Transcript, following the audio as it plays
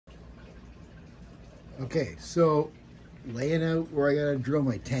Okay, so laying out where I gotta drill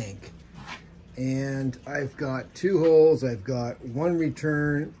my tank. And I've got two holes. I've got one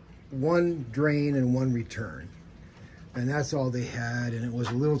return, one drain, and one return. And that's all they had. And it was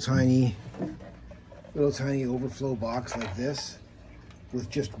a little tiny overflow box like this with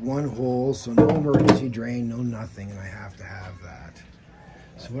just one hole. So no emergency drain, no nothing. And I have to have that.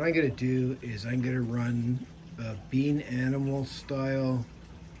 So what I'm gonna do is I'm gonna run a Bean Animal style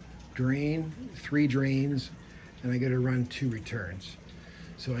drain, 3 drains, and I gotta run 2 returns.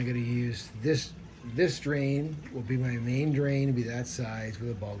 So I'm gonna use this drain will be my main drain, it'll be that size with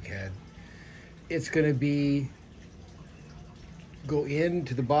a bulkhead. It's gonna go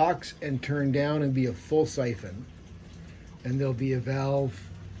into the box and turn down and be a full siphon. And there'll be a valve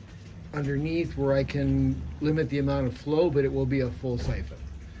underneath where I can limit the amount of flow, but it will be a full siphon.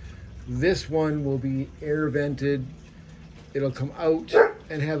 This one will be air vented. It'll come out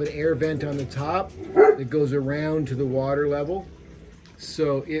and have an air vent on the top that goes around to the water level.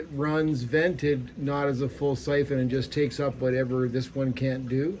 So it runs vented, not as a full siphon, and just takes up whatever this one can't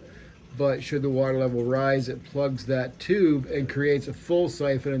do. But should the water level rise, it plugs that tube and creates a full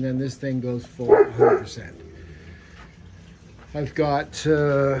siphon, and then this thing goes full 100%. I've got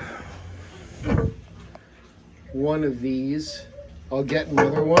one of these. I'll get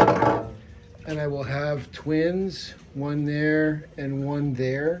another one, and I will have twins, one there and one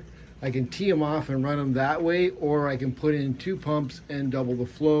there. I can tee them off and run them that way, or I can put in 2 pumps and double the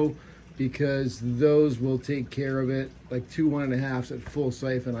flow, because those will take care of it. Like 2 1.5s at full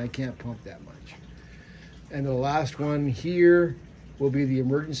siphon, I can't pump that much. And the last one here will be the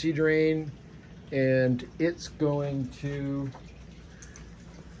emergency drain, and it's going to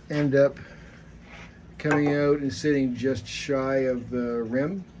end up coming out and sitting just shy of the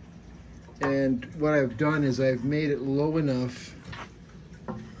rim. And what I've done is I've made it low enough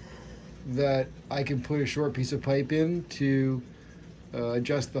that I can put a short piece of pipe in to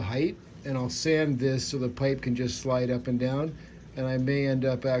adjust the height, and I'll sand this so the pipe can just slide up and down. And I may end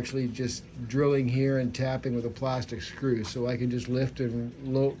up actually just drilling here and tapping with a plastic screw, so I can just lift and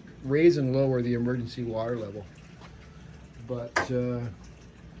raise and lower the emergency water level. But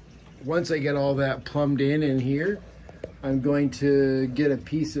once I get all that plumbed in here, I'm going to get a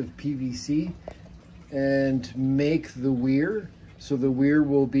piece of PVC and make the weir. So the weir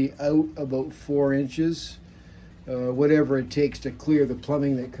will be out about 4 inches, whatever it takes to clear the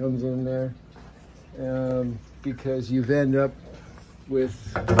plumbing that comes in there. Because you've end up with,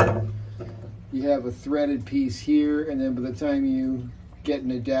 you have a threaded piece here, and then by the time you get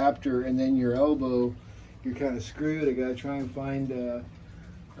an adapter and then your elbow, you're kind of screwed. I gotta try and find a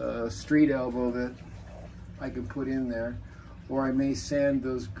street elbow that I can put in there, or I may sand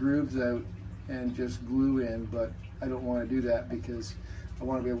those grooves out and just glue in, but I don't want to do that because I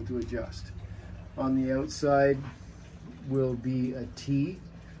want to be able to adjust. On the outside will be a T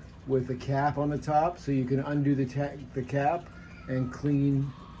with a cap on the top, so you can undo the cap and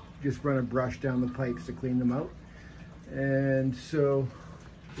clean, just run a brush down the pipes to clean them out. And so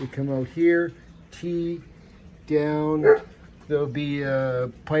we come out here, T down, there'll be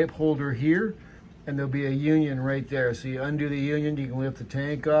a pipe holder here, and there'll be a union right there. So you undo the union, you can lift the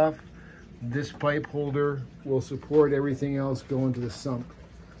tank off. This pipe holder will support everything else going to the sump.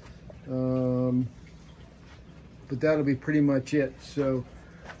 But that'll be pretty much it. So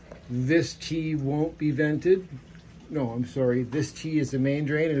this T won't be vented. No, I'm sorry. This T is the main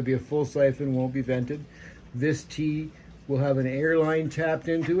drain. It'll be a full siphon, won't be vented. This T will have an air line tapped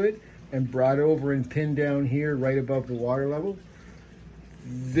into it and brought over and pinned down here right above the water level.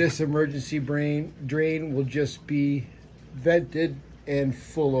 This emergency drain will just be vented and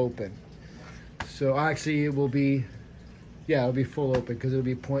full open. So actually it will be, yeah, it'll be full open because it'll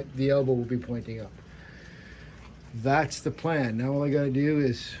be the elbow will be pointing up. That's the plan. Now all I gotta do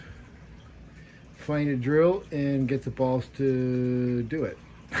is find a drill and get the balls to do it.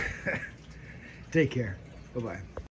 Take care. Bye-bye.